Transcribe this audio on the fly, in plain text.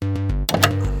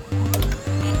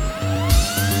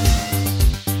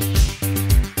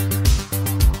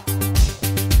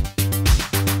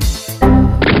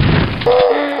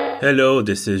Hello,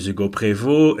 this is Hugo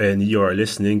Prévost, and you are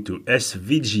listening to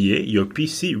SVGA, your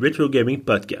PC retro gaming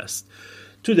podcast.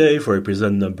 Today, for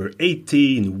episode number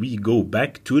 18, we go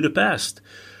back to the past.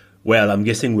 Well, I'm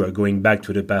guessing we're going back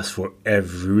to the past for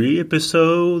every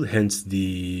episode, hence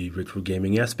the retro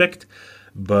gaming aspect,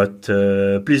 but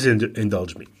please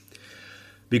indulge me.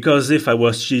 Because if I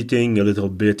was cheating a little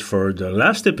bit for the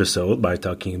last episode by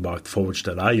talking about Forged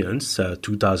Alliance, a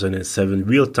 2007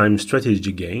 real-time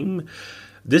strategy game,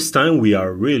 this time we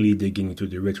are really digging into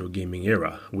the retro gaming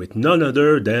era with none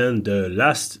other than the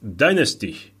Last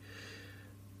Dynasty.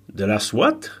 The last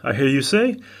what? I hear you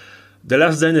say? The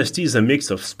Last Dynasty is a mix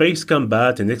of space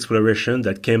combat and exploration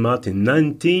that came out in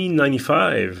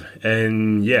 1995.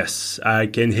 And yes, I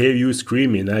can hear you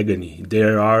scream in agony.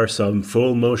 There are some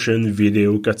full-motion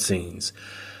video cutscenes.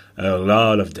 A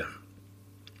lot of them.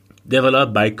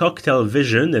 Developed by Cocktail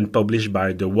Vision and published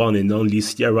by the one and only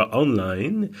Sierra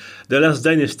Online, The Last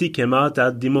Dynasty came out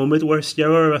at the moment where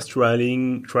Sierra was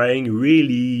trying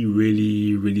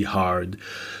really hard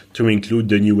to include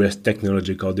the newest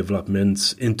technological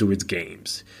developments into its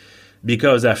games.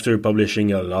 Because after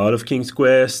publishing a lot of King's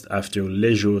Quest, after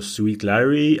Leisure Suit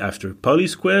Larry, after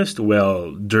Police Quest,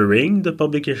 well, during the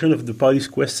publication of the Police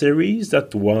Quest series,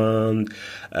 that one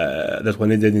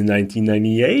ended in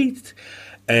 1998.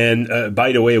 And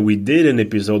by the way, we did an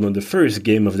episode on the first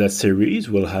game of that series.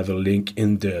 We'll have a link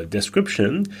in the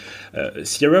description.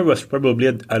 Sierra was probably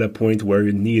at a point where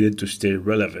it needed to stay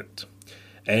relevant.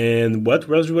 And what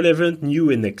was relevant,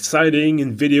 new and exciting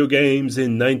in video games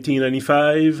in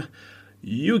 1995?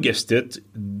 You guessed it,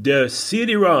 the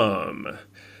CD-ROM.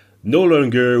 No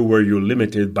longer were you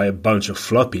limited by a bunch of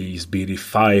floppies, be they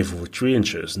 5 or 3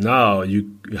 inches. Now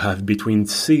you have between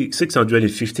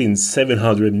 650 and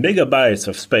 700 megabytes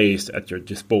of space at your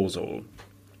disposal.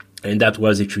 And that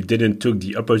was if you didn't take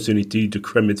the opportunity to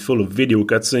cram it full of video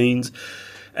cutscenes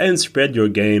and spread your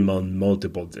game on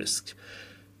multiple discs.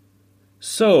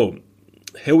 So,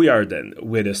 here we are then,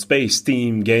 with a space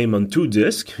theme game on 2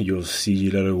 discs. You'll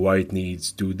see Little White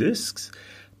needs 2 discs.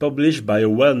 Published by a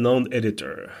well-known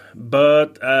editor,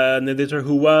 but an editor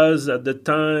who was, at the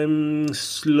time,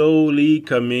 slowly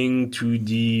coming to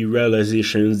the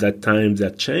realizations that times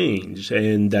had changed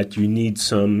and that you need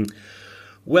some,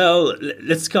 well,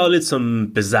 let's call it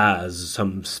some pizzazz,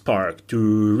 some spark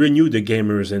to renew the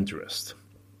gamer's interest.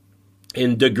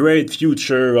 In the great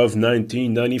future of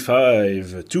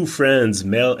 1995, 2 friends,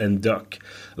 Mel and Doc,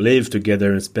 live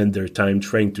together and spend their time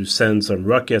trying to send some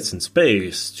rockets in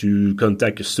space to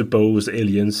contact a supposed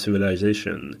alien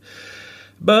civilization.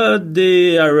 But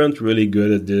they aren't really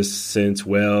good at this since,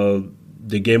 well,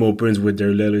 the game opens with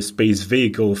their little space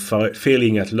vehicle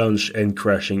failing at launch and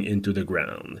crashing into the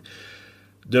ground.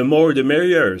 The more the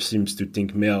merrier, seems to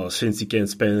think Mel, since he can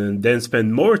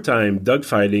spend more time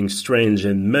dogfighting strange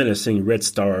and menacing Red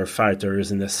Star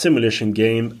fighters in a simulation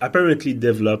game apparently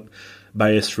developed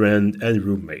by his friend and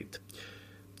roommate.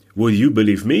 Would you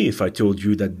believe me if I told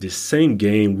you that this same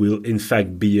game will in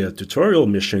fact be a tutorial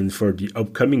mission for the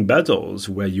upcoming battles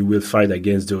where you will fight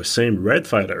against those same Red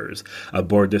fighters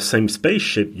aboard the same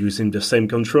spaceship using the same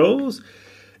controls?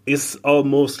 It's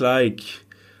almost like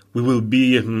we will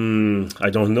be, I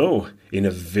don't know, in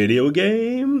a video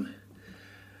game?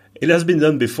 It has been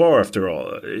done before, after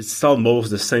all. It's almost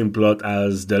the same plot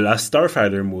as the last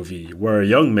Starfighter movie, where a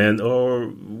young man,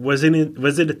 or was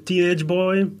it a teenage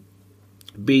boy,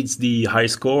 beats the high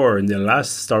score in the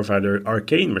last Starfighter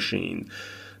arcade machine,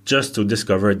 just to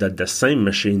discover that the same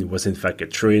machine was in fact a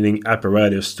training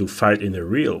apparatus to fight in a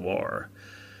real war.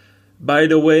 By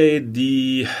the way,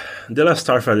 the last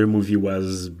Starfighter movie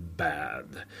was bad.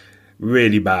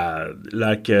 Really bad,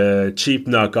 like a cheap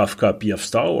knockoff copy of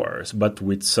Star Wars, but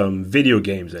with some video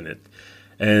games in it,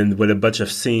 and with a bunch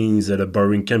of scenes at a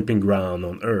boring camping ground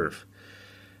on Earth.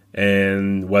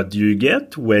 And what do you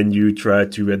get when you try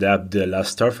to adapt The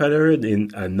Last Starfighter in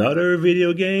another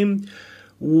video game?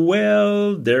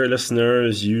 Well, dear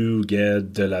listeners, you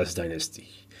get The Last Dynasty.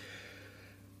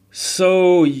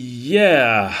 So,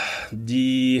 yeah,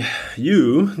 the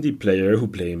player who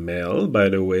plays Mel, by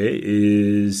the way,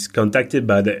 is contacted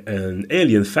by an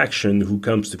alien faction who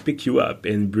comes to pick you up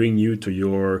and bring you to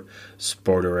your,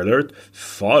 spoiler alert,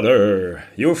 father.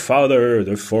 Your father,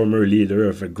 the former leader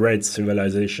of a great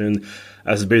civilization,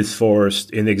 has been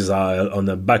forced in exile on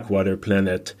a backwater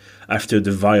planet after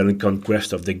the violent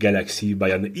conquest of the galaxy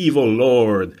by an evil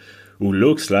lord who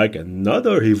looks like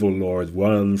another evil lord,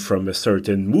 one from a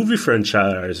certain movie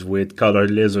franchise with colored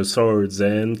laser swords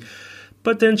and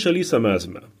potentially some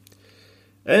asthma.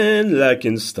 And like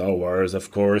in Star Wars,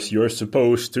 of course, you're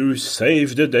supposed to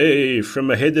save the day from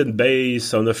a hidden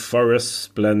base on a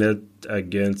forest planet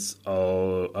against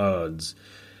all odds.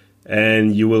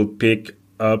 And you will pick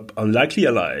up unlikely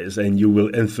allies, and you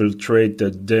will infiltrate the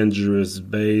dangerous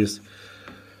base.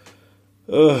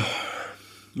 You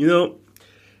know,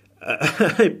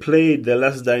 I played the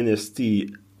Last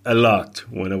Dynasty a lot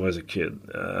when I was a kid.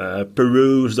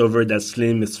 Perused over that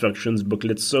slim instructions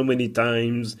booklet so many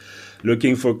times,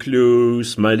 looking for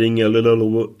clues, smiling a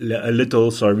little,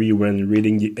 when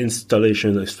reading the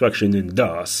installation instruction in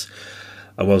DOS.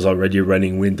 I was already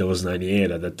running Windows 98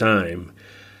 at the time.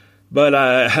 But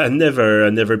I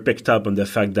never picked up on the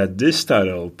fact that this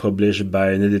title, published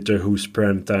by an editor whose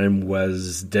prime time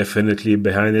was definitely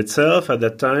behind itself at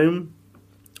that time,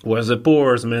 was a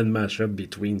poor man's mashup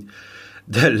between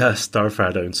The Last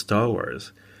Starfighter and Star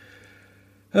Wars.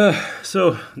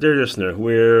 So, dear listener,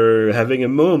 we're having a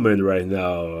moment right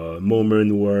now, a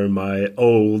moment where my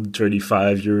old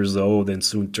 35 years old and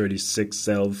soon 36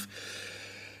 self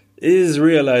is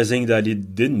realizing that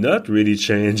it did not really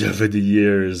change over the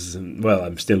years. Well,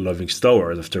 I'm still loving Star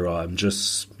Wars after all, I'm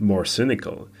just more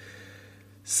cynical.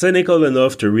 Cynical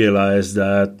enough to realize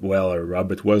that, well,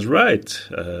 Robert was right,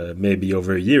 maybe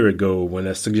over a year ago when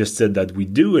I suggested that we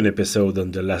do an episode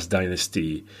on The Last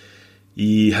Dynasty.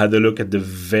 He had a look at the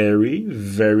very,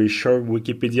 very short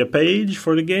Wikipedia page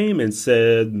for the game and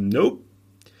said, nope.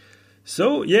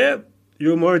 So, yeah,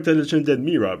 you're more intelligent than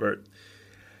me, Robert.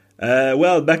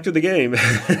 Well, back to the game.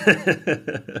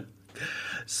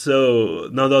 So,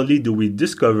 not only do we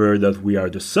discover that we are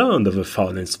the son of a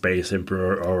fallen space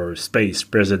emperor or space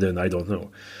president, I don't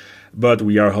know, but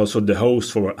we are also the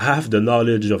host for half the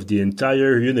knowledge of the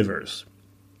entire universe.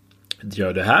 The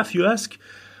other half, you ask?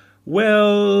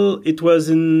 Well, it was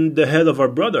in the head of our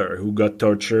brother who got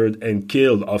tortured and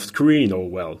killed off-screen, or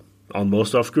well,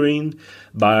 almost off-screen,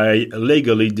 by a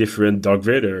legally different Darth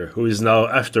Vader, who is now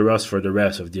after us for the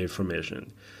rest of the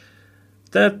information.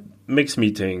 That makes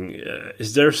me think,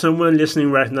 is there someone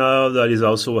listening right now that is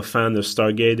also a fan of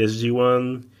Stargate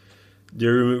SG-1? Do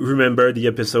you remember the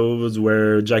episodes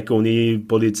where Giacone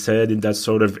put its head in that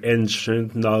sort of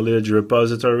ancient knowledge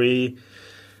repository,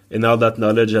 and all that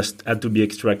knowledge had to be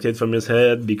extracted from his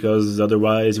head because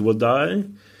otherwise he would die?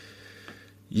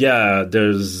 Yeah,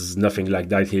 there's nothing like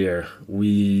that here.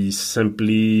 We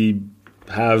simply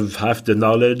have half the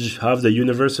knowledge, half the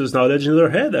universe's knowledge in our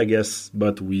head, I guess,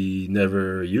 but we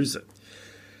never use it.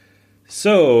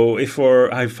 So, if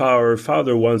our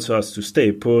father wants us to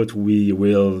stay put, we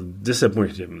will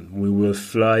disappoint him. We will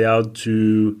fly out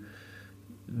to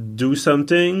do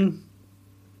something.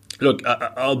 Look,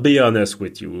 I'll be honest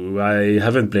with you. I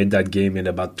haven't played that game in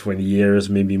about 20 years,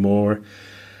 maybe more.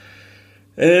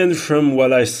 And from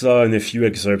what I saw in a few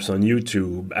excerpts on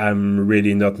YouTube, I'm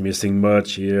really not missing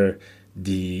much here.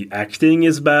 The acting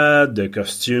is bad, the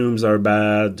costumes are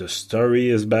bad, the story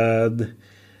is bad.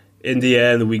 In the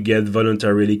end, we get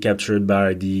voluntarily captured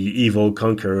by the evil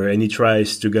conqueror, and he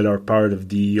tries to get our part of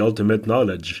the ultimate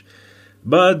knowledge.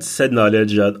 But said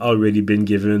knowledge had already been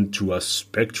given to a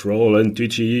spectral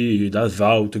entity that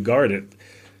vowed to guard it.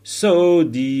 So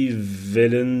the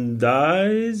villain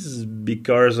dies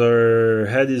because her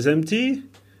head is empty?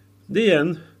 The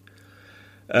end.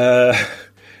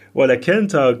 What I can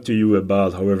talk to you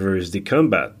about, however, is the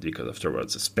combat, because after all,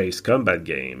 it's a space combat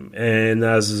game. And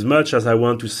as much as I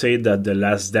want to say that The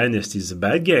Last Dynasty is a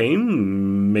bad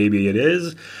game, maybe it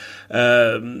is.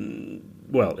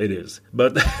 Well, it is.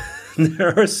 But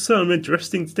there are some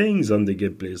interesting things on the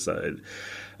gameplay side.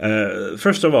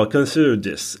 First of all, consider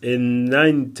this. In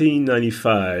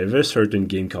 1995, a certain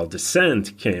game called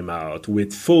Descent came out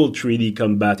with full 3D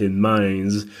combat in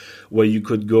mines where you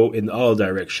could go in all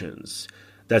directions.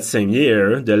 That same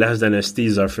year, The Last Dynasty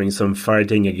is offering some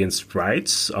fighting against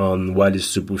sprites on what is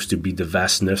supposed to be the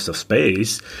vastness of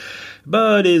space,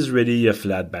 but is really a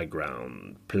flat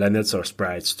background. Planets are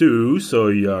sprites too, so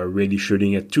you are really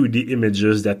shooting at 2D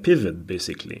images that pivot,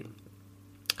 basically.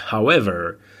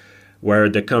 However, where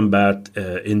the combat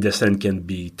in Descent can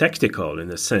be tactical in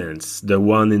a sense, the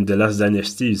one in The Last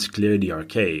Dynasty is clearly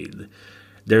arcade.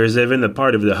 There is even a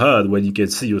part of the HUD where you can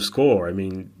see your score. I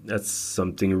mean, that's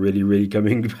something really, really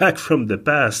coming back from the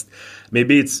past.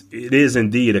 Maybe it is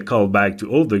indeed a callback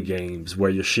to older games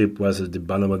where your ship was at the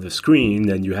bottom of the screen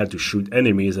and you had to shoot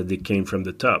enemies as they came from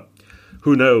the top.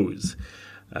 Who knows?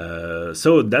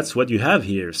 So that's what you have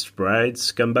here,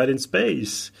 sprites, combat in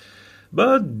space.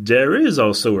 But there is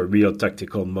also a real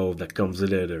tactical mode that comes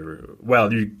later.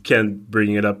 Well, you can't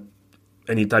bring it up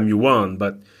anytime you want,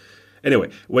 but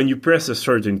Anyway, when you press a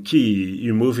certain key,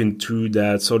 you move into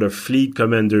that sort of fleet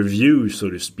commander view, so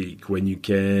to speak, when you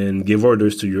can give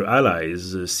orders to your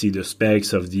allies, see the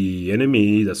specs of the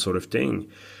enemy, that sort of thing.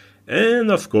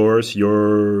 And of course,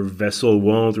 your vessel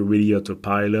won't really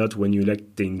autopilot when you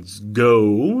let things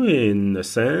go, in a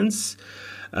sense.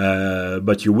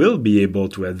 But you will be able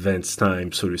to advance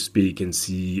time, so to speak, and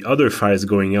see other fights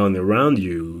going on around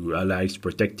you, allies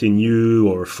protecting you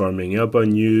or forming up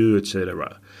on you,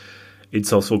 etc.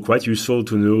 It's also quite useful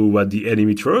to know what the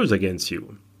enemy throws against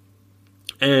you.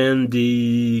 And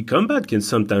the combat can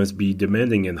sometimes be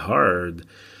demanding and hard.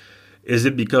 Is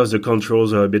it because the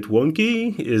controls are a bit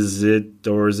wonky? Is it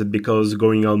because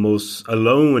going almost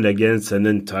alone against an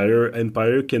entire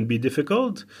empire can be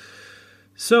difficult?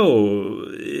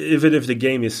 So, even if the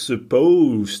game is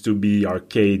supposed to be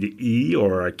arcade-y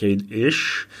or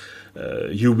arcade-ish,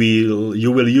 you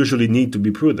will usually need to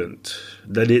be prudent.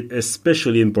 That is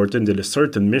especially important in a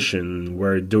certain mission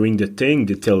where doing the thing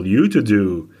they tell you to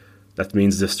do, that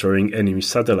means destroying enemy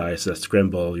satellites that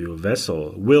scramble your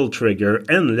vessel, will trigger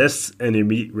endless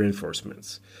enemy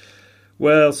reinforcements.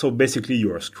 Well, so basically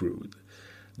you are screwed.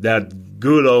 That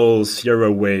good old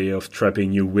Sierra way of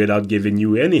trapping you without giving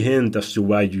you any hint as to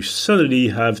why you suddenly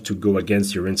have to go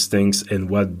against your instincts and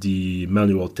what the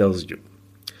manual tells you.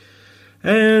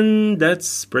 And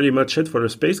that's pretty much it for the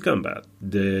space combat.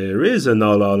 There is an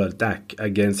all-out attack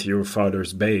against your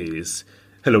father's base.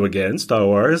 Hello again, Star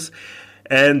Wars.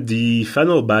 And the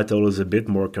final battle is a bit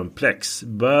more complex,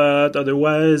 but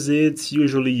otherwise it's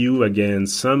usually you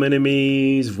against some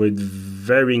enemies with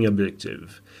varying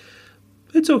objectives.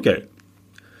 It's okay.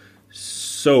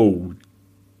 So,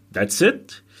 that's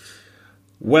it?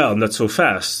 Well, not so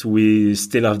fast. We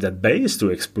still have that base to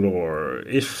explore.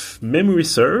 If memory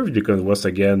serves, because once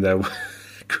again, I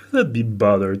could not be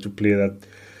bothered to play that.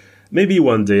 Maybe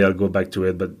one day I'll go back to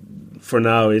it, but for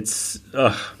now it's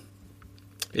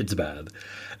bad.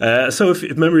 So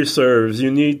if memory serves,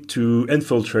 you need to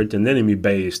infiltrate an enemy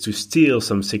base to steal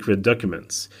some secret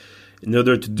documents. In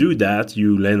order to do that,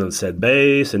 you land on said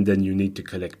base, and then you need to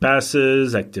collect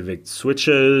passes, activate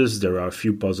switches, there are a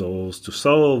few puzzles to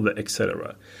solve,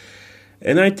 etc.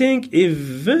 And I think,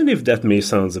 even if that may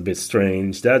sound a bit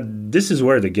strange, that this is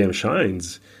where the game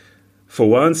shines. For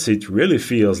once, it really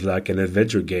feels like an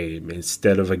adventure game,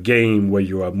 instead of a game where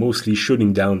you are mostly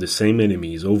shooting down the same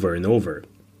enemies over and over.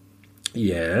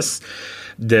 Yes,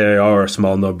 there are a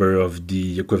small number of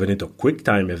the equivalent of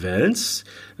quick-time events,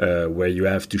 where you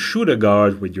have to shoot a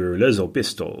guard with your laser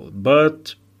pistol,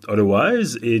 but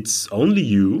otherwise it's only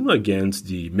you against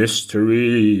the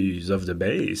mysteries of the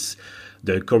base,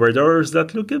 the corridors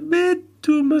that look a bit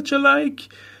too much alike,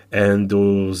 and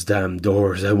those damn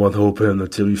doors that won't open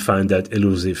until you find that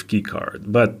elusive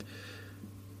keycard. But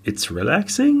it's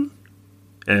relaxing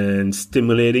and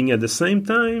stimulating at the same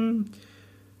time,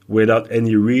 without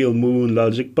any real moon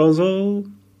logic puzzle.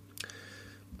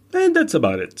 And that's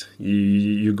about it.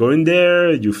 You go in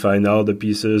there, you find all the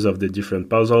pieces of the different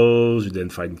puzzles, you then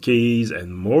find keys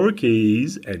and more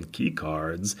keys and key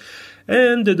cards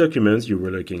and the documents you were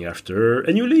looking after,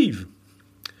 and you leave.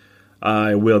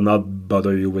 I will not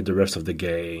bother you with the rest of the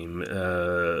game.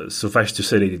 Suffice to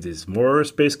say that it is more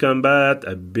space combat,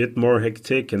 a bit more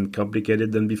hectic and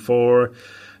complicated than before,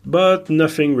 but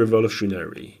nothing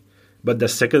revolutionary. But the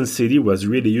second city was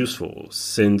really useful,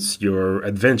 since your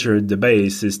adventure at the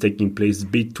base is taking place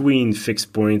between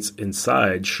fixed points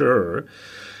inside, sure,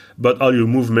 but all your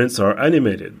movements are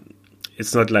animated.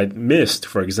 It's not like Myst,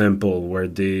 for example, where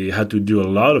they had to do a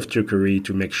lot of trickery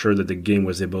to make sure that the game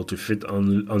was able to fit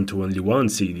onto only one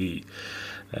CD.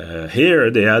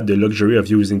 Here, they had the luxury of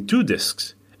using 2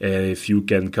 discs, if you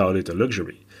can call it a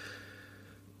luxury.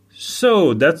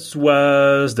 So that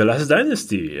was The Last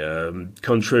Dynasty,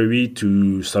 contrary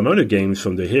to some other games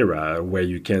from the era, where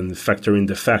you can factor in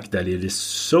the fact that it is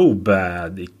so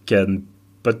bad it can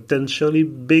potentially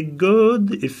be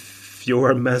good if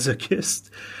you're a masochist.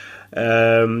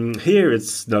 Here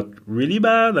it's not really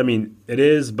bad. I mean, it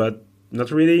is, but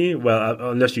not really. Well,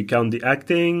 unless you count the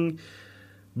acting.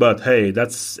 But hey,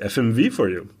 that's FMV for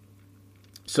you.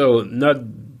 So that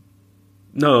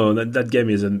game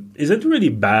isn't really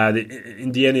bad.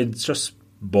 In the end, it's just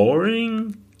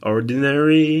boring,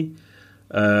 ordinary,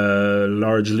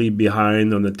 largely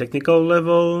behind on the technical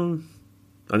level,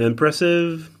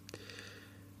 unimpressive.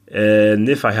 And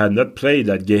if I had not played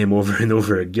that game over and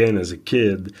over again as a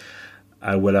kid,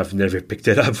 I would have never picked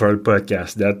it up for a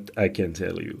podcast, that I can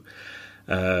tell you.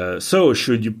 So,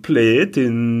 should you play it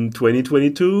in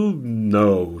 2022?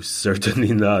 No,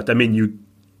 certainly not. I mean, you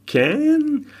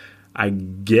can, I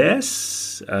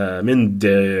guess.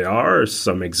 There are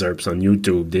some excerpts on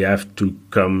YouTube. They have to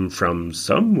come from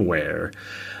somewhere.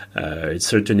 It's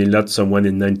certainly not someone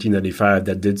in 1995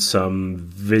 that did some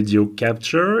video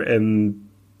capture and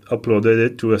uploaded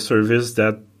it to a service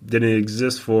that didn't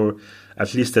exist for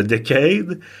at least a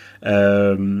decade.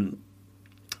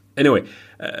 Anyway,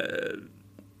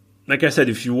 like I said,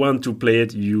 if you want to play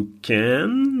it, you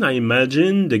can. I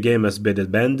imagine the game has been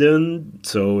abandoned,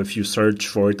 so if you search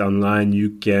for it online,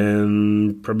 you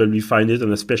can probably find it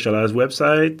on a specialized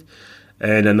website.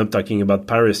 And I'm not talking about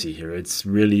piracy here. It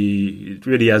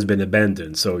really has been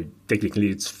abandoned. So technically,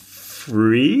 it's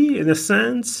free in a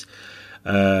sense,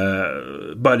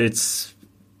 but it's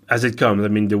as it comes.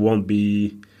 There won't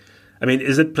be.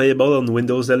 Is it playable on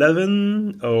Windows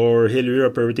 11 or earlier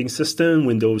operating system?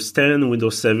 Windows 10,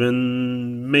 Windows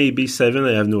 7, maybe 7.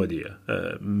 I have no idea.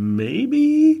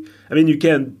 Maybe. You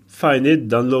can find it,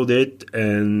 download it,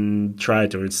 and try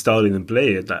to install it and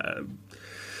play it.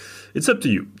 It's up to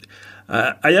you.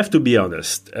 I have to be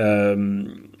honest.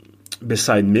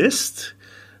 Beside Myst,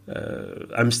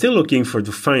 I'm still looking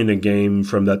to find a game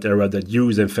from that era that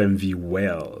used FMV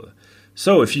well.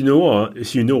 So if you know one,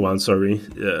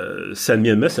 send me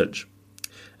a message.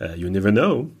 You never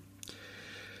know.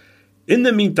 In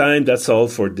the meantime, that's all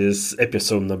for this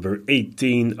episode number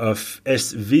 18 of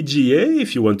SVGA.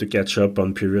 If you want to catch up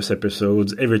on previous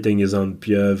episodes, everything is on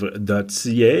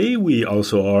pieuvre.ca. We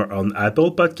also are on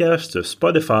Apple Podcasts,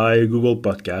 Spotify, Google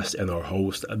Podcasts, and our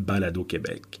host, Balado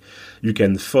Québec. You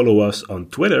can follow us on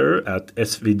Twitter at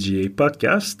SVGA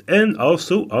Podcast and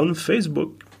also on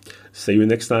Facebook. See you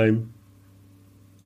next time.